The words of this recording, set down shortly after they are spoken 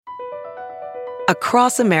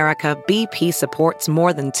Across America, BP supports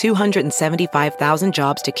more than 275,000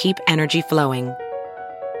 jobs to keep energy flowing.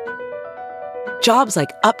 Jobs like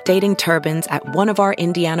updating turbines at one of our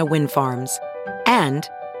Indiana wind farms and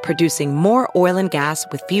producing more oil and gas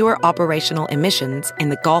with fewer operational emissions in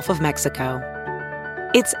the Gulf of Mexico.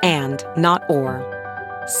 It's and, not or.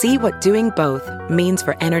 See what doing both means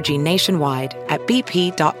for energy nationwide at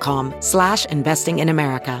bp.com/investing in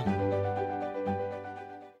America.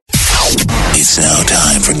 It's now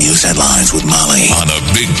time for news headlines with Molly on the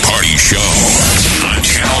Big Party Show on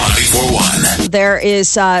Channel 941. There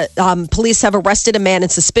is, police have arrested a man in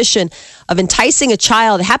suspicion of enticing a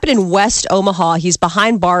child. It happened in West Omaha. He's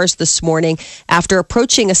behind bars this morning after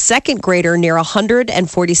approaching a second grader near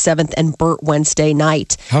 147th and Burt Wednesday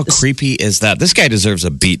night. How creepy is that? This guy deserves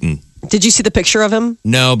a beating. Did you see the picture of him?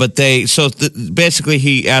 No, but basically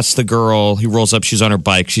he asks the girl, he rolls up, she's on her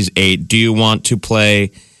bike, she's 8. Do you want to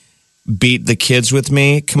play Beat the Kids with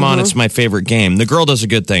me? Come on, it's my favorite game. The girl does a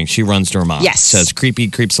good thing. She runs to her mom. Yes. Says,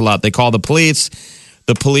 creeps a lot. They call the police.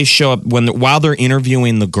 The police show up while they're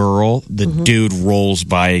interviewing the girl. The dude rolls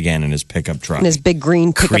by again in his pickup truck. In his big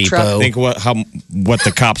green pickup truck. Think what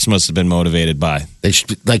the cops must have been motivated by. They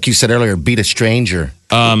should, like you said earlier, beat a stranger.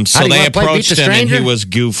 So they approached him and he was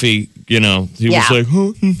goofy. You know, he was like,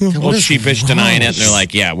 all sheepish denying it. And they're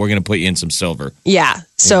like, yeah, we're going to put you in some silver. Yeah.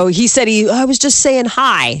 So he said I was just saying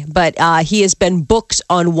hi, but he has been booked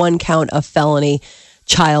on one count of felony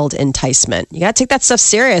child enticement. You got to take that stuff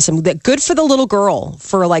serious. I mean, good for the little girl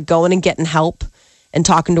for like going and getting help and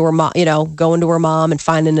talking to her mom, going to her mom and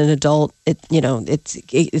finding an adult.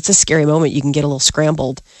 It's a scary moment. You can get a little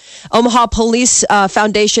scrambled. Omaha Police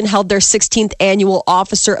Foundation held their 16th annual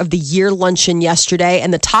Officer of the Year luncheon yesterday,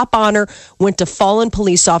 and the top honor went to fallen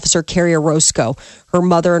police officer Carrie Orozco. Her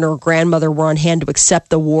mother and her grandmother were on hand to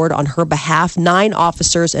accept the award on her behalf. 9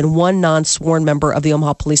 officers and 1 non-sworn member of the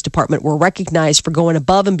Omaha Police Department were recognized for going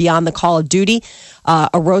above and beyond the call of duty.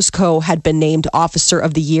 Orozco had been named Officer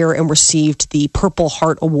of the Year and received the Purple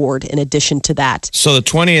Heart Award in addition to that. So the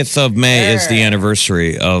 20th of May is the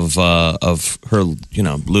anniversary of her,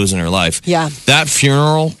 losing her life. Yeah. That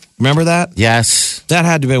funeral, remember that? Yes. That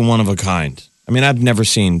had to be one of a kind. I mean, I've never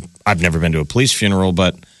been to a police funeral,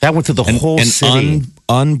 but that went through the whole city.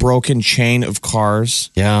 Unbroken chain of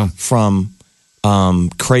cars. Yeah. From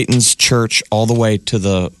Creighton's church all the way to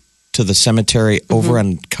the cemetery over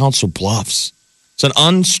on Council Bluffs. It's an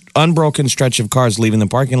unbroken stretch of cars leaving the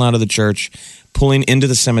parking lot of the church, pulling into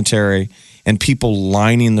the cemetery, and people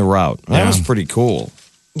lining the route. That was pretty cool.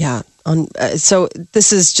 Yeah. So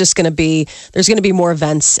this is just going to be, there's going to be more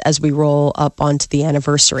events as we roll up onto the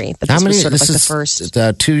anniversary. But this was sort of like the first.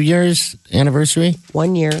 2 years anniversary?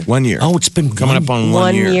 1 year. 1 year. Oh, it's been coming up on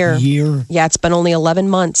 1 year. Yeah, it's been only 11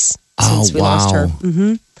 months since we lost her.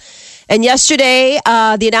 Mm-hmm. And yesterday,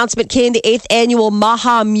 the announcement came. The 8th annual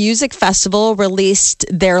Maha Music Festival released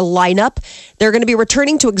their lineup. They're going to be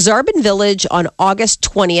returning to Exarban Village on August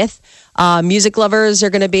 20th. Music lovers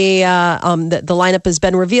are going to be, the lineup has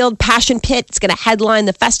been revealed. Passion Pit is going to headline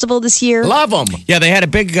the festival this year. Love them. Yeah, they had a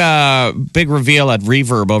big reveal at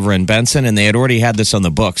Reverb over in Benson, and they had already had this on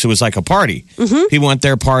the books. It was like a party. People went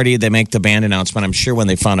there, party. They make the band announcement. I'm sure when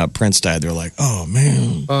they found out Prince died, they're like, oh,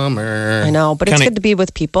 man. Bummer. I know, but it's good to be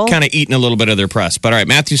with people. Kind of eating a little bit of their press. But all right,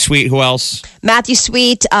 Matthew Sweet, who else? Matthew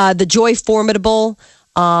Sweet, The Joy Formidable.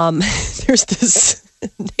 There's this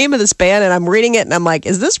name of this band, and I'm reading it, and I'm like,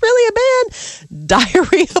 is this really a band?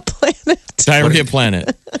 Diarrhea Planet. Diarrhea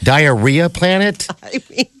Planet. Diarrhea Planet? I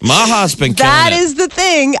mean, Maha's been killing that it. is the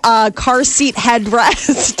thing. Car seat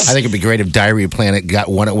headrest. I think it'd be great if Diarrhea Planet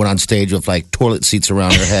went on stage with like toilet seats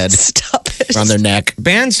around their head. Stop it. Around their neck.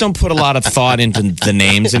 Bands don't put a lot of thought into the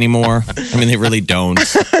names anymore. I mean, they really don't. I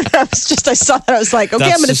saw that. I was like, okay,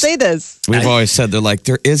 I'm going to say this. We've always said they're like,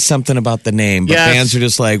 there is something about the name, but bands are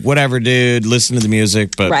just like, whatever, dude, listen to the music.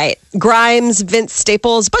 But right. Grimes, Vince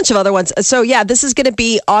Staples, a bunch of other ones. So, yeah, this is going to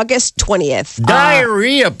be August 20th.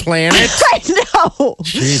 Diarrhea Planet. I know.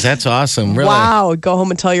 Jeez, that's awesome. Really. Wow. Go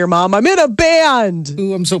home and tell your mom, I'm in a band.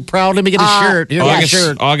 Ooh, I'm so proud. Let me get a shirt. Here's a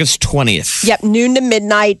shirt. August 20th. Yep, noon to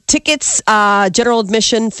midnight. Tickets, general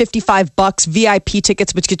admission, $55. VIP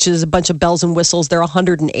tickets, which gets you a bunch of bells and whistles, they're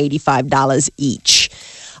 $185 each.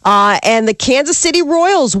 And the Kansas City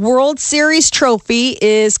Royals World Series trophy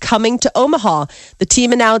is coming to Omaha. The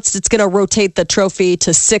team announced it's going to rotate the trophy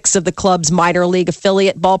to 6 of the club's minor league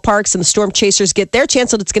affiliate ballparks, and the Storm Chasers get their chance,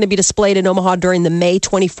 so it's going to be displayed in Omaha during the May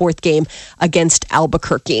 24th game against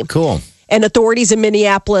Albuquerque. Cool. And authorities in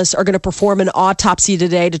Minneapolis are going to perform an autopsy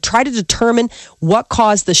today to try to determine what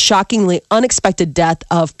caused the shockingly unexpected death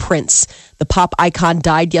of Prince. The pop icon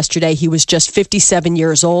died yesterday. He was just 57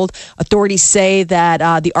 years old. Authorities say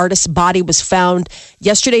that the artist's body was found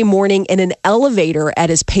yesterday morning in an elevator at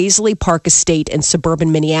his Paisley Park estate in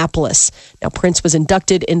suburban Minneapolis. Now, Prince was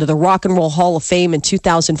inducted into the Rock and Roll Hall of Fame in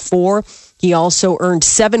 2004. He also earned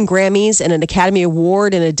 7 Grammys and an Academy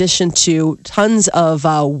Award in addition to tons of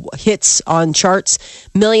hits on charts.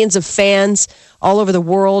 Millions of fans all over the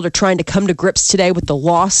world are trying to come to grips today with the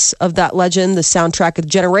loss of that legend, the soundtrack of the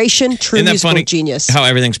generation, true Isn't that musical funny genius. How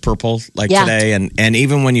everything's purple today, and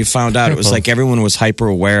even when you found out, it was like everyone was hyper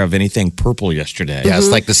aware of anything purple yesterday. Yeah, it's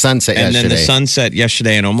like the sunset And yesterday. then the sunset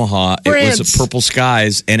yesterday in Omaha, it was Prince. purple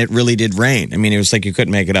skies, and it really did rain. I mean, it was like you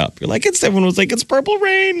couldn't make it up. You're like, everyone was like, it's purple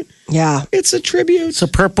rain. Yeah. It's a tribute. So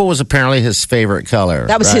purple was apparently his favorite color.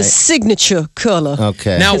 That was right? his signature color.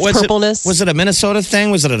 Okay. Now, His purpleness. was it a Minnesota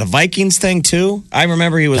thing? Was it a Vikings thing too? I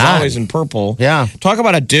remember he was God. always in purple. Yeah. Talk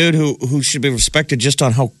about a dude who should be respected just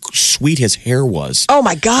on how sweet his hair was. Oh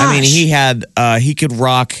my gosh. I mean, he could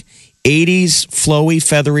rock 80s flowy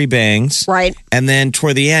feathery bangs. Right. And then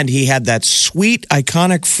toward the end, he had that sweet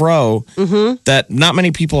iconic fro that not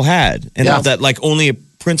many people had, and Yeah. that like only a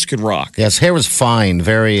Prince could rock. Yeah, his hair was fine.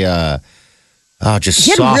 Very, just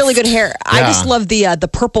He had soft. really good hair. I Yeah. just love the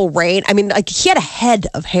Purple Rain. I mean, like he had a head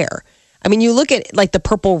of hair. I mean, you look at like the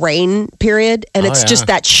Purple Rain period, and it's yeah. just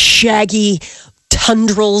that shaggy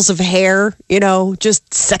tendrils of hair. You know,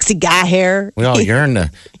 just sexy guy hair. We all yearn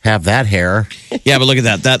to have that hair. Yeah, but look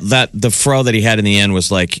at that the fro that he had in the end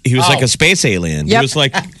was like he was like a space alien. He Yep. was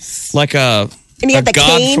like a And he had the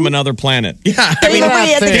god cane. from another planet. Yeah, Remember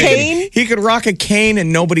he had the thing. cane? he could rock a cane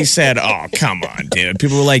and nobody said, "Oh, come on, dude."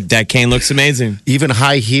 People were like, "That cane looks amazing." Even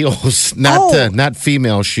high heels, not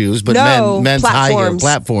female shoes, but No, men's high heel platforms.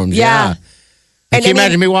 platforms. Yeah. Yeah. And Can you I mean-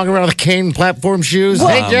 imagine me walking around with a cane platform shoes?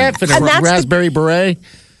 Hey, Jeff, and and a that's the- raspberry beret.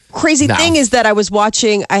 Crazy No. thing is that I was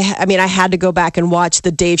watching. I mean, I had to go back and watch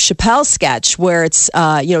the Dave Chappelle sketch where it's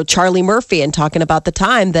Charlie Murphy and talking about the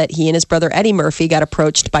time that he and his brother Eddie Murphy got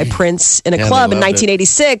approached by Prince in a Yeah, club they in loved it.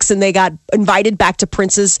 1986, and they got invited back to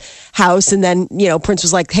Prince's house, and then Prince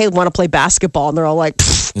was like, "Hey, want to play basketball?" And they're all like,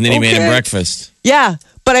 And then he made him okay. breakfast. Yeah.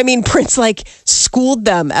 But I mean, Prince like schooled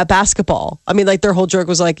them at basketball. I mean, like their whole joke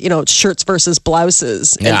was like, shirts versus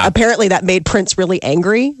blouses. And Yeah. apparently that made Prince really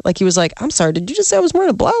angry. Like he was like, I'm sorry, did you just say I was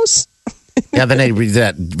wearing a blouse? Yeah, then they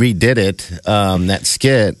redid it, that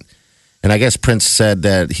skit. And I guess Prince said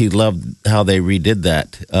that he loved how they redid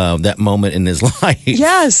that moment in his life.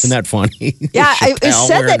 Yes. Isn't that funny? Yeah, it Chappelle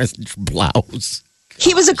said wearing that- his blouse.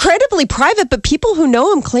 He was incredibly private, but people who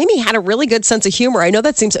know him claim he had a really good sense of humor. I know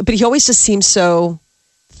that seems, but he always just seems so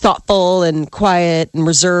thoughtful and quiet and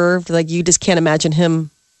reserved. Like you just can't imagine him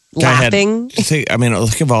Guy had- laughing. I mean,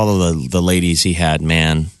 look at all of the ladies he had,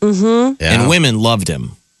 man. Yeah. And women loved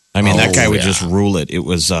him. I mean, that Oh, guy would yeah. just rule it. It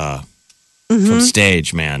was from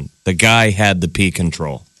stage, man. The guy had the pee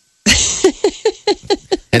control.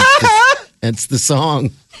 It's the song.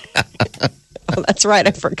 Oh, that's right.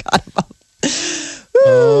 I forgot about.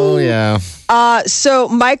 Oh, yeah. So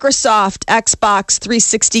Microsoft Xbox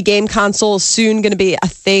 360 game console is soon going to be a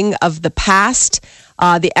thing of the past.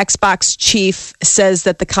 The Xbox chief says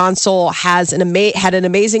that the console has had an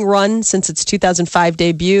amazing run since its 2005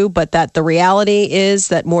 debut, but that the reality is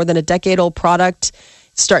that more than a decade-old product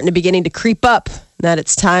is starting to beginning to creep up, and that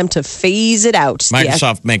it's time to phase it out.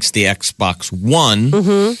 Microsoft makes the Xbox One,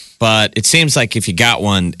 but it seems like if you got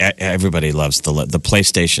one, everybody loves the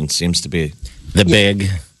PlayStation. Seems to be The big.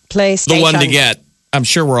 PlayStation. the one to get. I'm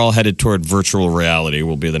sure we're all headed toward virtual reality.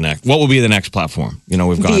 Will be the next. What will be the next platform? We've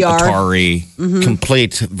got VR. Atari,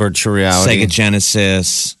 Complete virtual reality. Sega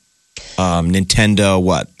Genesis, Nintendo.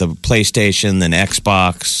 What the PlayStation, then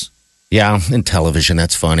Xbox. Yeah, and television.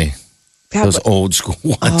 That's funny. God, Those old school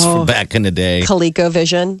ones from back in the day.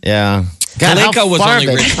 ColecoVision. Yeah. God, Coleco how was far only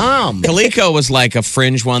they rich. come. Coleco was like a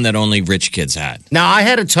fringe one that only rich kids had. Now I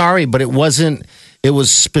had Atari, but it wasn't. It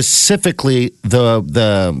was specifically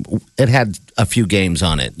it had a few games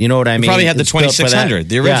on it. You know what I mean? probably had the It's built for that. 2600,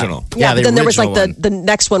 the original. Yeah, the but then there was like original the one.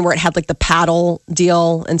 next one where it had like the paddle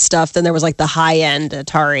deal and stuff. Then there was like the high end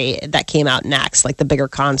Atari that came out next, like the bigger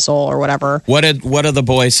console or whatever. What do the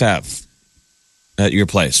boys have at your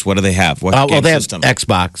place? What do they have? What game Well, they have system?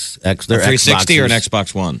 Xbox. A 360 or an Xboxes.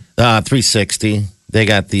 Xbox One? 360. They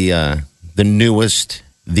got the newest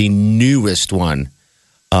one.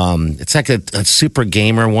 It's like a super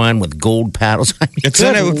gamer one with gold paddles. I mean, It's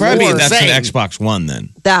it would probably be, that's an insane. Xbox One then.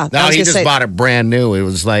 Yeah, No, he just bought it brand new. It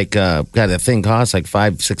was like, God, that thing cost like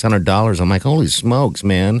 $500-$600. I'm like, holy smokes,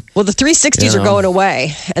 man. Well, the 360s Yeah. are going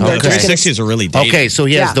away, and they're The just gonna 360s are really dated. Okay, so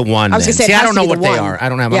he Yeah. has the one. I was then. gonna say, it See, I has don't to know be what the they one. are. I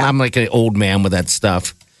don't have. Yeah. I'm like an old man with that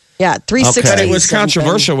stuff. Yeah, 360. Okay. It was something.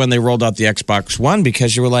 controversial when they rolled out the Xbox One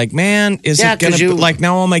because you were like, man, is Yeah, it going 'cause to, you- like,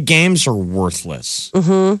 now all my games are worthless.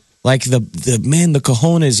 Mm-hmm. Like, the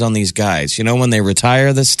cojones on these guys, you know, when they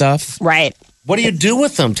retire this stuff. Right. What do you do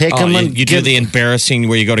with them? Take them and you do the embarrassing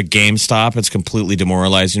where you go to GameStop. It's completely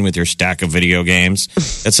demoralizing with your stack of video games.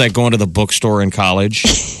 It's like going to the bookstore in college.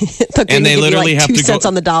 And They literally have 2 to cents go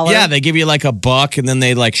on the dollar. Yeah, they give you like $1, and then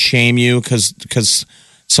they like shame you because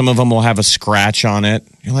some of them will have a scratch on it.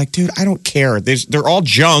 You're like, dude, I don't care. They're all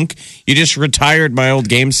junk. You just retired my old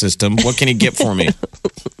game system. What can you get for me?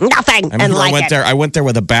 Nothing. I remember and like I went there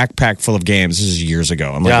with a backpack full of games. This is years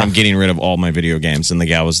ago. I'm like, Yeah. I'm getting rid of all my video games, and the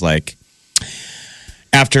gal was like,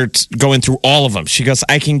 after going through all of them, she goes,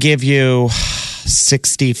 I can give you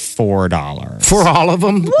 $64. for all of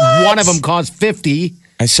them. One of them cost $50.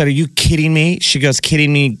 I said, are you kidding me? She goes,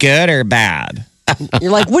 kidding me good or bad?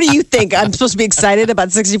 You're like, what do you think? I'm supposed to be excited about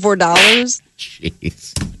 $64?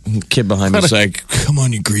 Jeez. Kid behind me's like, come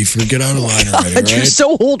on, you griefer, get out of line already, But you're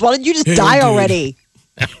so old. Why don't you just die dude. already?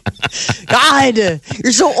 God,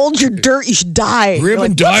 you're so old. You're dirt. You should die. Hurry You're up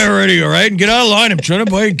and like, die already, all right? And get out of line. I'm trying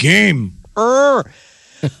to buy a game.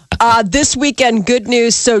 This weekend, good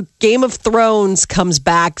news. So Game of Thrones comes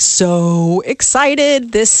back. So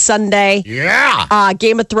excited this Sunday. Yeah.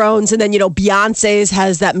 Game of Thrones. And then, Beyonce's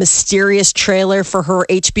has that mysterious trailer for her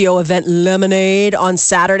HBO event Lemonade on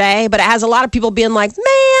Saturday. But it has a lot of people being like,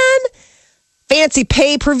 man, fancy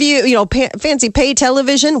pay-per-view, fancy pay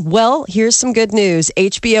television. Well, here's some good news.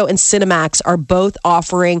 HBO and Cinemax are both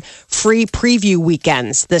offering free preview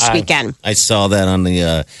weekends this weekend. I saw that on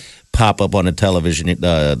the pop up on the television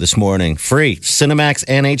this morning. Free. Cinemax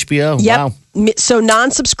and HBO. Yep. Wow. So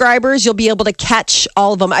non-subscribers, you'll be able to catch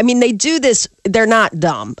all of them. I mean, they do this. They're not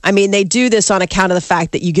dumb. I mean, they do this on account of the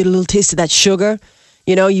fact that you get a little taste of that sugar.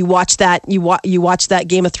 You watch that. You watch that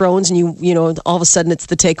Game of Thrones, and you all of a sudden it's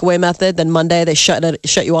the takeaway method. Then Monday they shut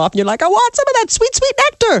you off, and you're like, I want some of that sweet, sweet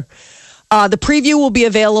nectar. The preview will be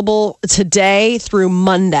available today through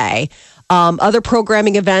Monday. Other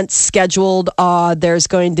programming events scheduled. There's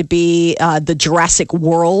going to be the Jurassic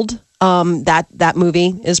World. That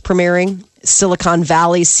movie is premiering. Silicon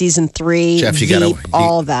Valley season 3. Jeff,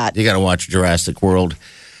 all of that. You got to watch Jurassic World.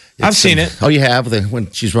 I've seen it. Oh, you have?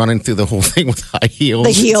 When she's running through the whole thing with high heels.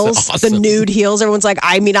 The heels, It's awesome. the nude heels. Everyone's like,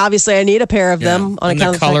 I mean, obviously, I need a pair of them on And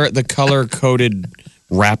account the color coded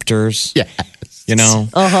raptors. Yeah. And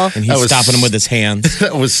he's That was- stopping them with his hands.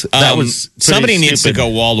 That was Somebody pretty needs to stupid. go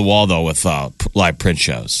wall to wall though with live print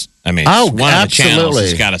shows. I mean, Oh, one of the channels absolutely.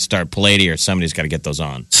 has got to start Pallady, or somebody's got to get those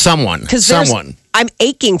on. Someone. I'm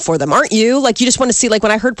aching for them, aren't you? Like, you just want to see. Like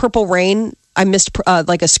when I heard Purple Rain, I missed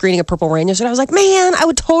like a screening of Purple Rain yesterday. I was like, man, I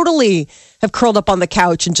would totally have curled up on the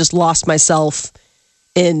couch and just lost myself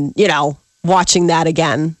in watching that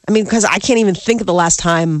again. I mean, because I can't even think of the last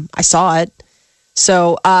time I saw it.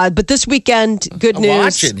 So, but this weekend, good news.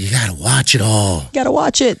 Watch it. You got to watch it all. Got to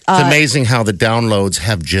watch it. It's amazing how the downloads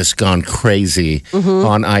have just gone crazy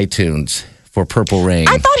on iTunes for Purple Rain.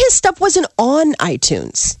 I thought his stuff wasn't on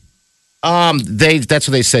iTunes. That's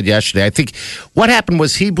what they said yesterday. I think what happened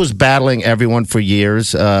was he was battling everyone for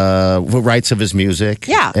years with rights of his music.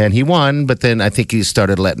 Yeah. And he won, but then I think he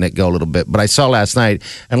started letting it go a little bit. But I saw last night,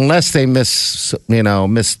 unless they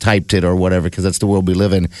mistyped it or whatever, because that's the world we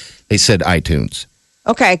live in, they said iTunes.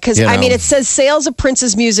 Okay, because You I mean, know. it says sales of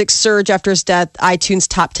Prince's music surge after his death. iTunes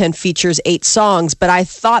top 10 features 8 songs, but I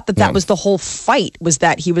thought that was the whole fight. Was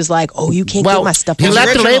that he was like, "Oh, you can't get my stuff." He on left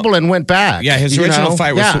there." the label and went back. Yeah, his you original know?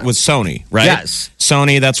 fight Yeah. was Sony, right? Yes.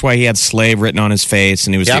 Sony, that's why he had Slave written on his face,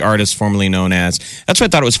 and he was Yep. the artist formerly known as. That's why I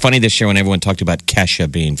thought it was funny this year when everyone talked about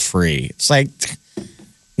Kesha being free. It's like,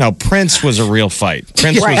 no, Prince was a real fight.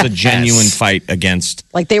 Prince was a genuine fight against.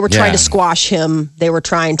 Like they were trying Yeah. to squash him. They were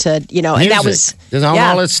trying to, and that was There's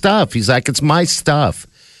all his stuff. He's like, it's my stuff.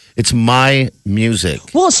 It's my music.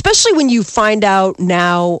 Well, especially when you find out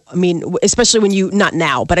now, I mean, especially when not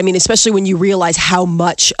now, but I mean, especially when you realize how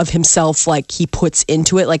much of himself, like, he puts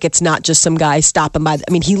into it. Like, it's not just some guy stopping by.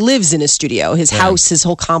 I mean, he lives in a studio. His house, his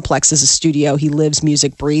whole complex is a studio. He lives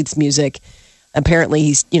music, breathes music. Apparently,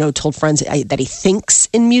 he's, told friends that he thinks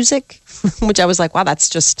in music, which I was like, wow, that's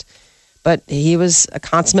just, but he was a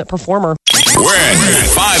consummate performer. Win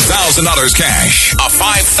 $5,000 cash, a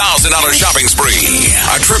 $5,000 shopping spree,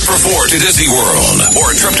 a trip for 4 to Disney World,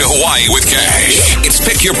 or a trip to Hawaii with cash. It's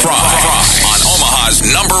Pick Your Prize on Omaha's Omaha's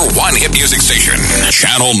 #1 hit music station,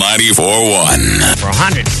 Channel 94.1. For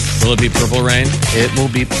 100. Will it be Purple Rain? It will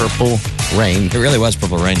be Purple Rain. It really was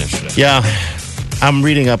Purple Rain yesterday. Yeah. I'm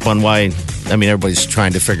reading up on why. I mean, everybody's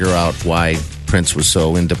trying to figure out why Prince was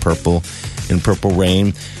so into Purple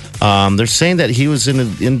Rain. They're saying that he was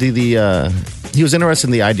he was interested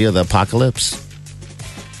in the idea of the apocalypse.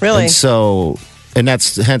 Really? And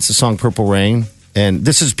that's hence the song Purple Rain. And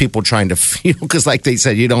this is people trying to feel, because like they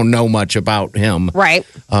said, you don't know much about him. Right.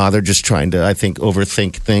 They're just trying to, I think,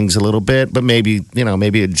 overthink things a little bit. But maybe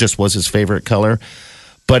it just was his favorite color.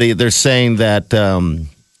 But they're saying that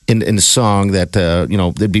in the song that,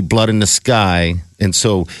 there'd be blood in the sky. And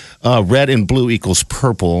so red and blue equals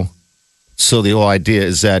purple. So the whole idea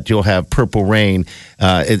is that you'll have purple rain.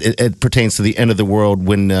 It pertains to the end of the world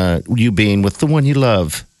when you being with the one you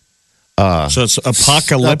love. So it's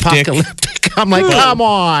apocalyptic. I'm like, come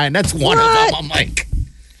on. That's one of them. I'm like,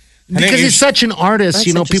 because he's such an artist,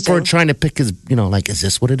 people are trying to pick his, is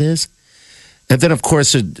this what it is? And then, of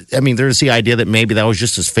course, there's the idea that maybe that was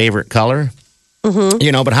just his favorite color.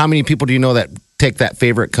 Mm-hmm. But how many people do you know that take that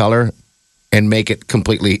favorite color and make it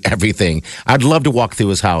completely everything? I'd love to walk through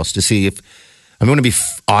his house to see if, wouldn't it be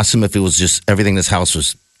awesome if it was just everything in his house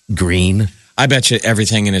was green? I bet you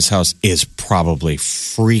everything in his house is probably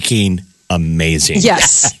freaking amazing.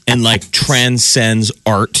 Yes. And transcends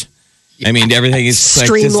art. Everything is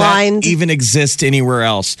streamlined. Does that even exist anywhere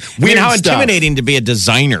else? How intimidating to be a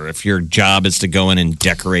designer if your job is to go in and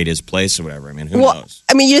decorate his place or whatever. Who knows?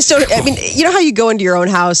 You just don't. You know how you go into your own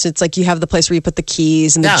house? It's like you have the place where you put the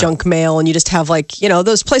keys and the junk mail, and you just have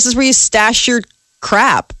those places where you stash your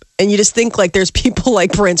crap, and you just think there's people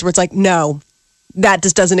like Prince where it's like, no, that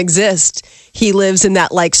just doesn't exist. He lives in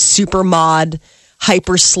that super mod,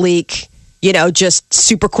 hyper sleek, just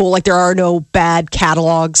super cool. There are no bad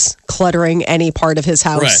catalogs cluttering any part of his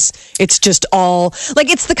house. Right. It's just all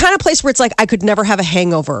it's the kind of place where it's I could never have a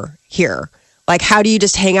hangover here. How do you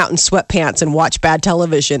just hang out in sweatpants and watch bad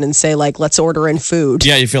television and say let's order in food?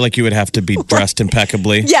 Yeah, you feel like you would have to be dressed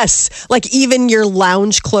impeccably. Yes. Even your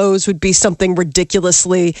lounge clothes would be something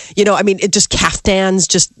ridiculously, it just caftans,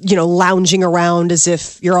 just, lounging around as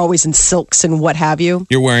if you're always in silks and what have you.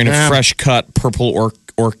 You're wearing a fresh cut purple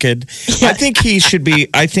orchid. Yeah. I think he should be,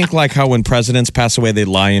 how when presidents pass away, they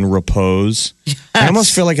lie in repose. Yes. I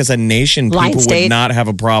almost feel like as a nation, people would not have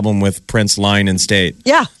a problem with Prince lying in state.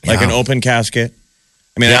 Yeah. An open casket.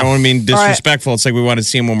 I don't want to mean disrespectful. Right. It's we want to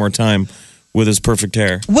see him one more time with his perfect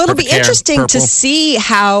hair. Well, it'll be interesting to see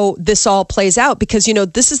how this all plays out because,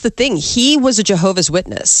 this is the thing. He was a Jehovah's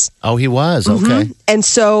Witness. Oh, he was? Okay. Mm-hmm. And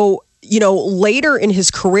so, later in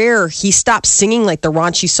his career, he stopped singing the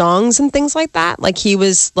raunchy songs and things like that. He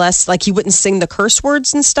was less, he wouldn't sing the curse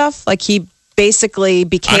words and stuff. He basically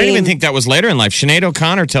became... I don't even think that was later in life. Sinead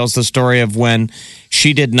O'Connor tells the story of when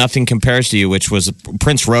she did Nothing Compares to You, which was,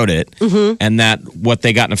 Prince wrote it, and that what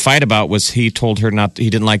they got in a fight about was he told her he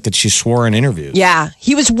didn't like that she swore in interviews. Yeah.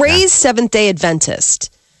 He was raised Seventh-day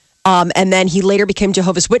Adventist. And then he later became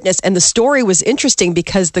Jehovah's Witness. And the story was interesting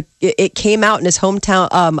because it came out in his hometown.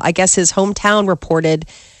 I guess his hometown reported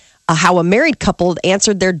how a married couple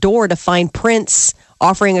answered their door to find Prince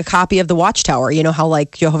offering a copy of the Watchtower. You know how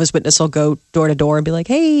Jehovah's Witness will go door to door and be like,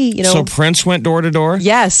 hey, So Prince went door to door?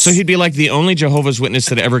 Yes. So he'd be the only Jehovah's Witness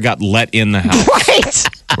that ever got let in the house. Right.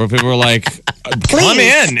 Where people were like, come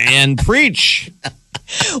in and preach.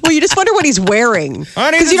 Well, you just wonder what he's wearing.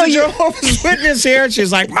 Honey, there's a Jehovah's Witness here. And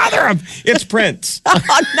she's like, mother, it's Prince.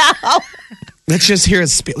 Oh, no. Let's just hear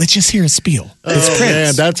his spiel. It's Prince.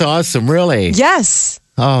 Man, that's awesome, really. Yes.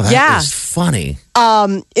 Oh, that is funny.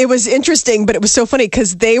 It was interesting, but it was so funny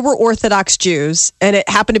because they were Orthodox Jews, and it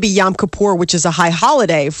happened to be Yom Kippur, which is a high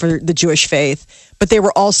holiday for the Jewish faith. But they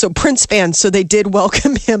were also Prince fans, so they did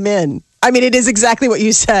welcome him in. It is exactly what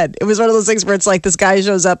you said. It was one of those things where it's this guy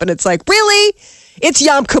shows up, and it's really? It's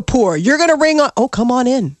Yom Kippur. You're going to ring on. Oh, come on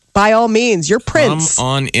in. By all means, you're Prince. Come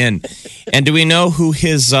on in. And do we know who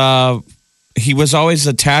his... he was always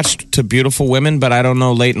attached to beautiful women, but I don't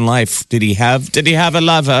know late in life. Did he have a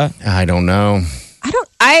lover? I don't know.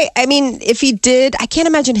 If he did, I can't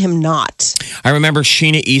imagine him not. I remember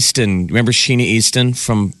Sheena Easton. Remember Sheena Easton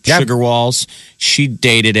from Sugar Walls? She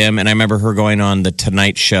dated him, and I remember her going on The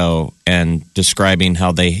Tonight Show and describing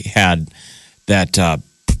how they had that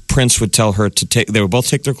Prince would tell her they would both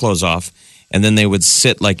take their clothes off, and then they would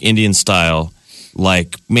sit Indian style,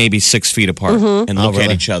 maybe 6 feet apart, and look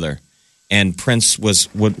at each other. And Prince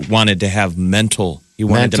wanted to have mental. He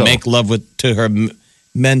wanted to make love to her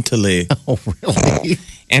mentally. Oh, really?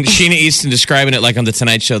 And Sheena Easton describing it on The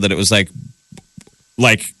Tonight Show that it was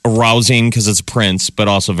arousing because it's Prince, but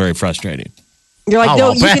also very frustrating. You're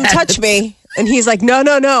no, you can touch me. And he's like, no,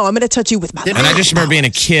 I'm going to touch you with my mouth. And I just remember being a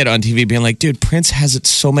kid on TV being like, dude, Prince has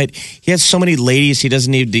he has so many ladies he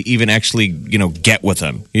doesn't need to even actually, get with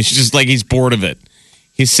them. He's just like, he's bored of it.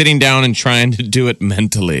 He's sitting down and trying to do it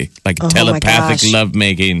mentally, like telepathic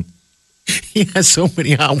lovemaking. He has so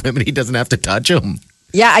many hot women, he doesn't have to touch them.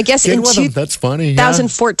 Yeah, I guess in that's funny.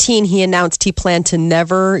 2014, he announced he planned to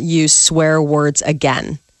never use swear words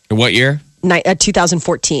again. What year?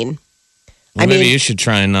 2014. Well, maybe you should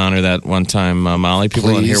try and honor that one time, Molly.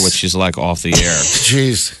 People want to hear what she's like off the air.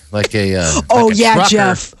 Jeez, like a trucker.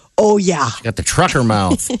 Jeff. Oh yeah, she got the trucker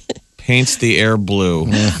mouth. Paints the air blue.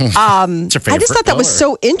 I just thought that was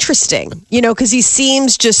so interesting, because he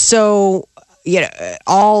seems just so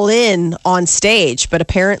all in on stage, but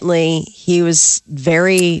apparently he was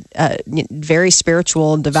very, very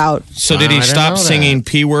spiritual and devout. So did he stop singing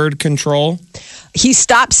P-word control? He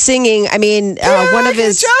stopped singing. I mean, one of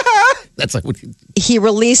his. That's like he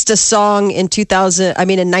released a song in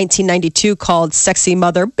 1992 called "Sexy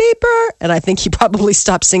Mother Beeper," and I think he probably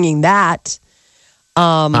stopped singing that.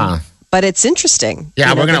 But it's interesting.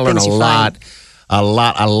 Yeah, we're going to learn a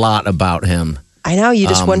lot about him. I know. You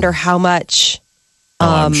just wonder how much.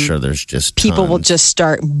 I'm sure there's just people will just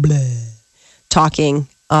start talking.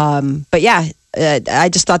 But yeah. I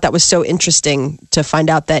just thought that was so interesting to find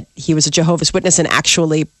out that he was a Jehovah's Witness and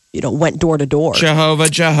actually, went door to door. Jehovah.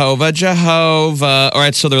 All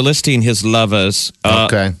right, so they're listing his lovers.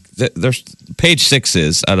 Okay. There's page 6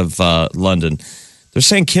 is out of London. They're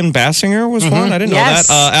saying Kim Basinger was one. I didn't know that.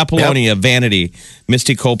 Apollonia, Vanity,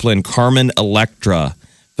 Misty Copeland, Carmen Electra,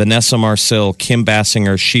 Vanessa Marcil, Kim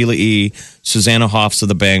Basinger, Sheila E., Susanna Hoffs of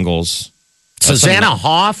the Bangles. Susanna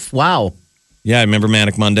Hoff? Wow. Yeah, I remember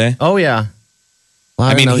Manic Monday. Oh, yeah. Well,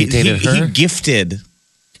 I mean, he gifted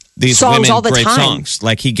these songs women all the great time. songs.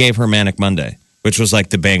 Like he gave her Manic Monday, which was like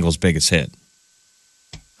the Bangles' biggest hit.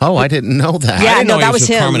 Oh, I didn't know that. Yeah, I didn't know that was with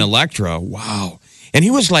him. Carmen Electra. Wow. And he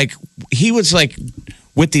was like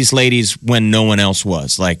with these ladies when no one else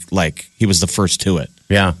was. Like he was the first to it.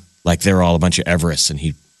 Yeah. Like they were all a bunch of Everests and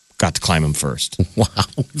he got to climb them first. Wow.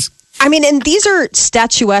 I mean, and these are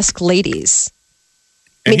statuesque ladies.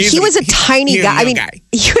 I mean, he was a tiny guy.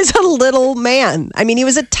 He was a little man. I mean, he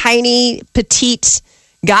was a tiny, petite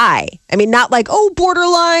guy. I mean, not like,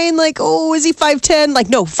 borderline, like, is he 5'10"? Like,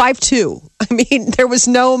 no, 5'2". I mean, there was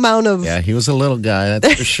no amount of... Yeah, he was a little guy,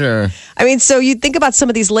 that's for sure. I mean, so you think about some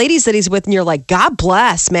of these ladies that he's with, and you're like, God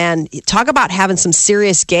bless, man. Talk about having some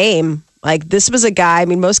serious game. Like, this was a guy, I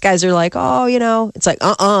mean, most guys are like, it's like,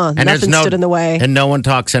 nothing stood in the way. And no one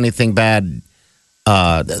talks anything bad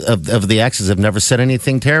of the exes have never said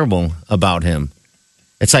anything terrible about him.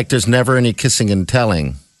 It's like there's never any kissing and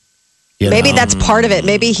telling. Maybe that's part of it.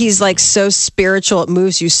 Maybe he's like so spiritual, it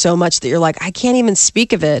moves you so much that you're like, I can't even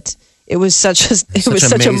speak of it. It was such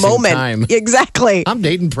a moment. Time. Exactly. I'm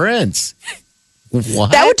dating Prince.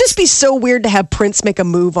 What? That would just be so weird to have Prince make a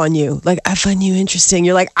move on you. Like, I find you interesting.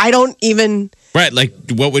 You're like, I don't even. Right, like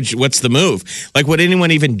what's the move? Like, would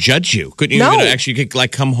anyone even judge you? Couldn't you even actually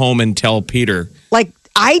like come home and tell Peter? Like,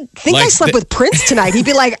 I think I slept with Prince tonight. He'd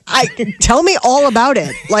be like, tell me all about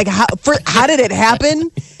it. Like, how did it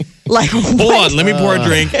happen? Like, hold on, let me pour a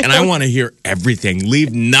drink, and I want to hear everything.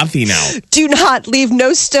 Leave nothing out. Do not leave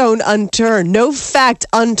no stone unturned, no fact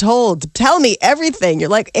untold. Tell me everything. You're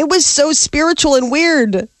like, it was so spiritual and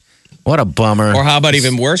weird. What a bummer. Or how about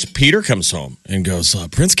even worse? Peter comes home and goes,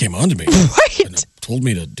 Prince came on to me. Right. And told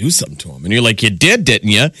me to do something to him. And you're like, you did, didn't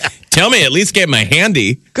you? Tell me, at least get my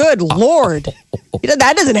handy. Good Lord.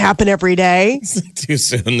 That doesn't happen every day. Too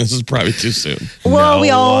soon. This is probably too soon. Well, we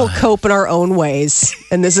all cope in our own ways.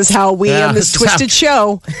 And this is how we on this twisted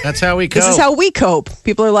show. That's how we cope. This is how we cope.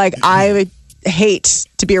 People are like, I hate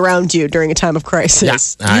to be around you during a time of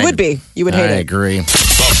crisis. Yeah, you would be. You would hate it. I agree.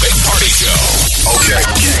 The Big Party Show. Okay.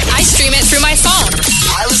 I stream it through my phone.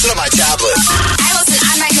 I listen on my tablet. I listen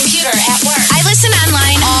on my computer at work. I listen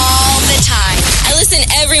online all the time. I listen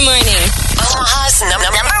every morning. Omaha's number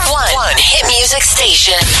one hit music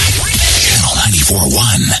station. Channel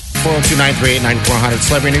 94.1. 402-938-9400.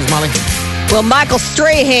 Celebrity News, Molly. Well, Michael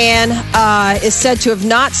Strahan is said to have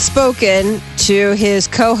not spoken to his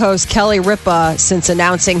co-host Kelly Ripa since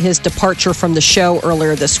announcing his departure from the show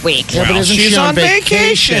earlier this week. Yeah, but isn't she's she on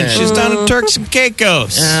vacation. She's down in Turks and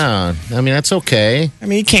Caicos. Yeah, I mean, that's okay. I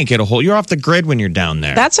mean, you can't get a hold. You're off the grid when you're down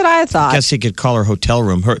there. That's what I thought. I guess he could call her hotel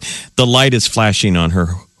room. The light is flashing on her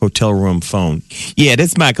hotel room phone. Yeah,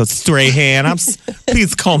 this is Michael Strahan.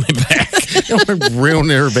 Please call me back. Don't ruin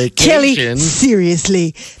her vacation. Kelly,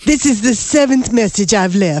 seriously, this is the 7th message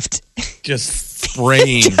I've left. Just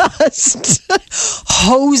spraying. Just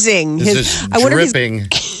hosing. This is dripping.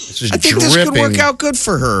 I think this could work out good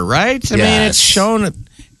for her, right? I mean, it's shown,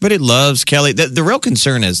 but it loves Kelly. The real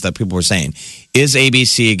concern is that people were saying, is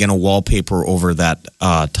ABC going to wallpaper over that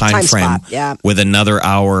time frame with another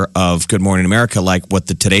hour of Good Morning America like what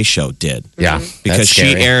the Today Show did? Yeah. Because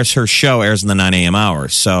her show airs in the 9 a.m. hour.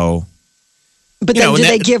 So. But then do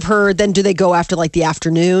they give her, then do they go after like the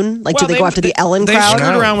afternoon? Like do they go after the Ellen crowd? They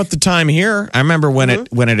screwed around with the time here. I remember when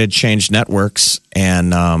it had changed networks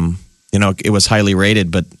and, it was highly rated,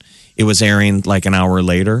 but it was airing like an hour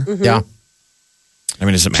later. Yeah. I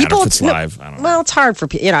mean, does it matter if it's live? I don't know. Well, it's hard for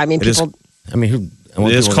people.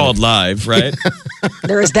 It is called live, right?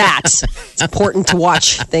 There is that. It's important to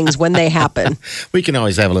watch things when they happen. We can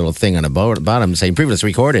always have a little thing on the bottom saying previously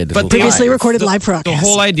recorded. But previously recorded live broadcast. The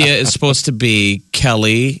whole idea is supposed to be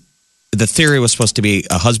Kelly. The theory was supposed to be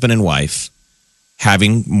a husband and wife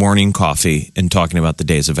having morning coffee and talking about the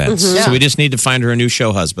day's events. Mm-hmm. So we just need to find her a new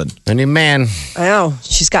show husband. A new man. I know.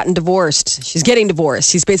 She's gotten divorced. She's getting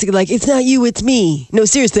divorced. She's basically like, it's not you, it's me. No,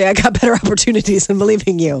 seriously, I got better opportunities than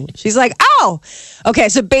believing you. She's like, oh. Okay,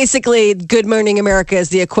 so basically, Good Morning America is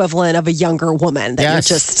the equivalent of a younger woman that you're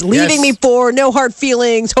just leaving me for, no hard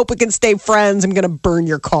feelings, hope we can stay friends, I'm going to burn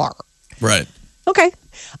your car. Right. Okay.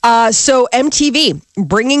 So MTV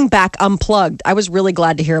bringing back Unplugged. I was really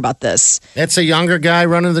glad to hear about this. That's a younger guy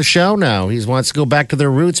running the show now. He wants to go back to their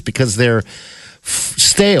roots because they're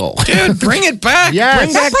stale. Dude, bring it back.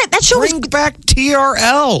 Yes. Bring back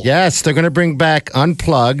TRL. Yes, they're going to bring back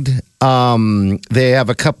Unplugged. They have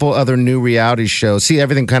a couple other new reality shows. See,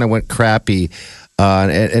 everything kind of went crappy.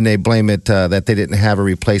 And they blame it that they didn't have a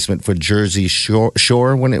replacement for Jersey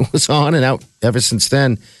Shore when it was on and out ever since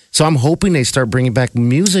then. So I'm hoping they start bringing back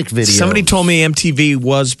music videos. Somebody told me MTV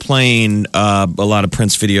was playing a lot of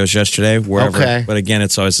Prince videos yesterday, wherever. Okay. But again,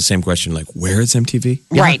 it's always the same question, like, where is MTV?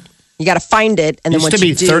 Yeah. Right. You got to find it. And then once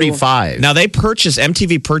you do... 35. Now,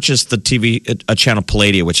 MTV purchased the TV channel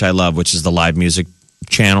Palladia, which I love, which is the live music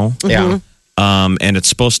channel. Yeah. And it's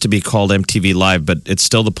supposed to be called MTV Live, but it's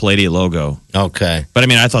still the Palladia logo. Okay. But I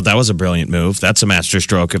mean, I thought that was a brilliant move. That's a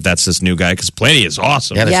masterstroke if that's this new guy, because Palladia is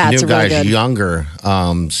awesome. Yeah, this new guy's really younger.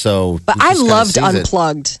 But I loved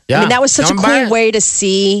Unplugged. Yeah. I mean, that was such a cool way to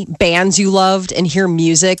see bands you loved and hear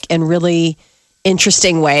music in really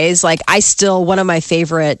interesting ways. Like, one of my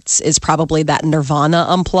favorites is probably that Nirvana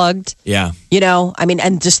Unplugged. Yeah. I mean,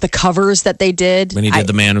 and just the covers that they did. When he did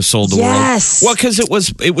The Man Who Sold the World. Yes. Well, because it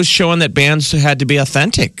was showing that bands had to be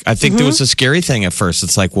authentic. I think there was a scary thing at first.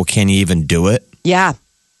 It's like, well, can you even do it? Yeah.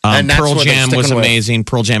 Pearl Jam was amazing.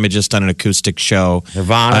 Pearl Jam had just done an acoustic show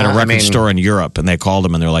Nirvana, at a record store in Europe, and they called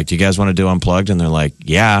them and they're like, "Do you guys want to do Unplugged?" And they're like,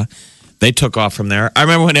 "Yeah." They took off from there. I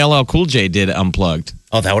remember when LL Cool J did Unplugged.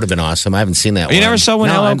 Oh, that would have been awesome. I haven't seen that one. You never saw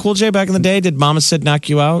when LL Cool J back in the day did Mama Said Knock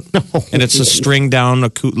You Out? No. And it's a string down,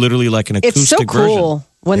 literally like an acoustic version. It's so cool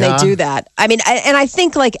when they do that. I mean, I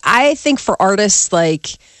think for artists like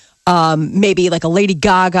maybe like a Lady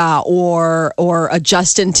Gaga or a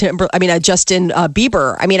Justin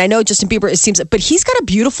Bieber. I mean, I know Justin Bieber, but he's got a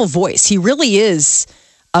beautiful voice. He really is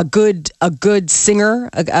a good singer,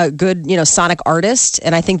 a good sonic artist,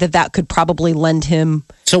 and I think that could probably lend him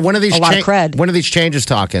a lot of cred. When are these changes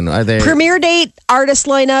talking? Are they premiere date, artist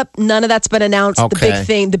lineup? None of that's been announced.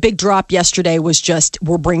 Okay. The big drop yesterday was just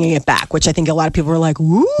we're bringing it back, which I think a lot of people were like,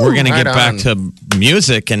 "Ooh, we're going to get back to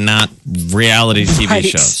music and not reality TV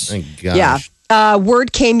shows." Thank gosh. Yeah.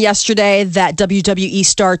 Word came yesterday that WWE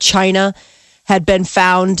star Chyna had been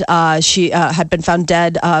found. She had been found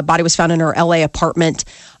dead. Body was found in her LA apartment.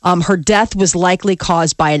 Her death was likely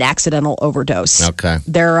caused by an accidental overdose. Okay.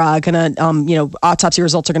 They're gonna, autopsy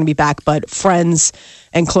results are gonna be back, but friends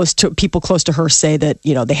and people close to her say that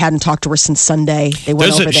they hadn't talked to her since Sunday. They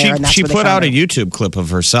went over there, and that's she where they put out her. a YouTube clip of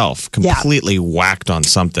herself completely whacked on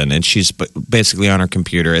something, and she's basically on her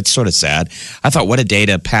computer. It's sort of sad. I thought, what a day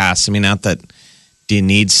to pass. I mean, not that. Do you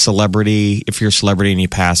need celebrity? If you're a celebrity and you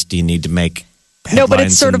pass, do you need to make headlines but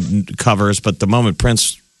it's sort of covers? But the moment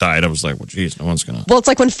Prince died, I was like, well, geez, no one's gonna. Well, it's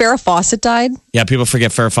like when Farrah Fawcett died. Yeah, people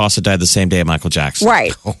forget Farrah Fawcett died the same day as Michael Jackson.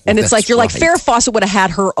 Right. And it's like, you're like, Farrah Fawcett would have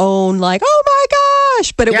had her own, like, oh my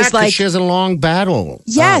gosh. But it was like. She has a long battle.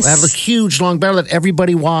 Yes. Had a huge long battle that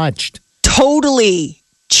everybody watched. Totally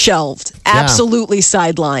shelved. Absolutely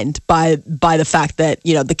sidelined by the fact that,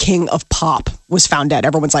 the king of pop was found dead.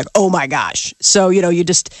 Everyone's like, oh my gosh. So, you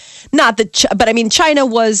just, not that, but I mean, Chyna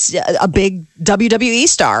was a big WWE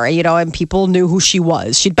star, and people knew who she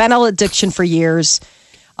was. She'd been on addiction for years.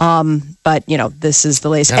 But, this is the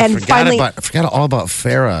latest. I forgot all about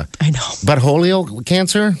Farrah. I know. Butthole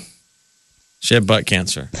cancer? She had butt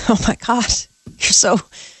cancer. Oh my gosh. You're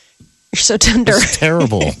so tender. It's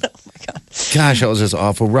terrible. Oh my God. Gosh, that was just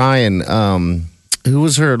awful. Ryan, who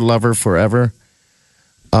was her lover forever?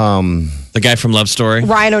 The guy from Love Story.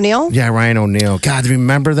 Ryan O'Neal? Yeah, Ryan O'Neal. God,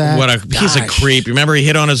 remember that? He's a creep. Remember, he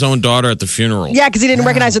hit on his own daughter at the funeral. Yeah, because he didn't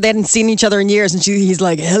recognize her. They hadn't seen each other in years. And he's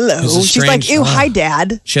like, hello. She's like, ew, hi,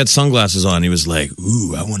 Dad. She had sunglasses on. He was like,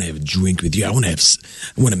 ooh, I want to have a drink with you. I want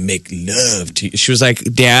to make love to you. She was like,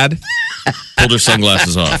 Dad. Pulled her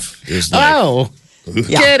sunglaslasses off. It was like,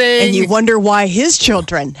 yeah. Kidding. And you wonder why his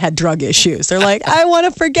children had drug issues. They're like, I want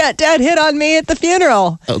to forget Dad hit on me at the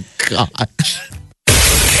funeral. Oh, God.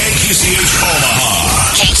 KQCH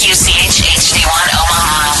Omaha. KQCH HD1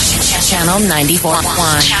 Omaha. Channel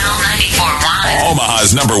 94.1. Channel 94.1.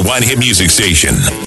 Omaha's #1 hit music station.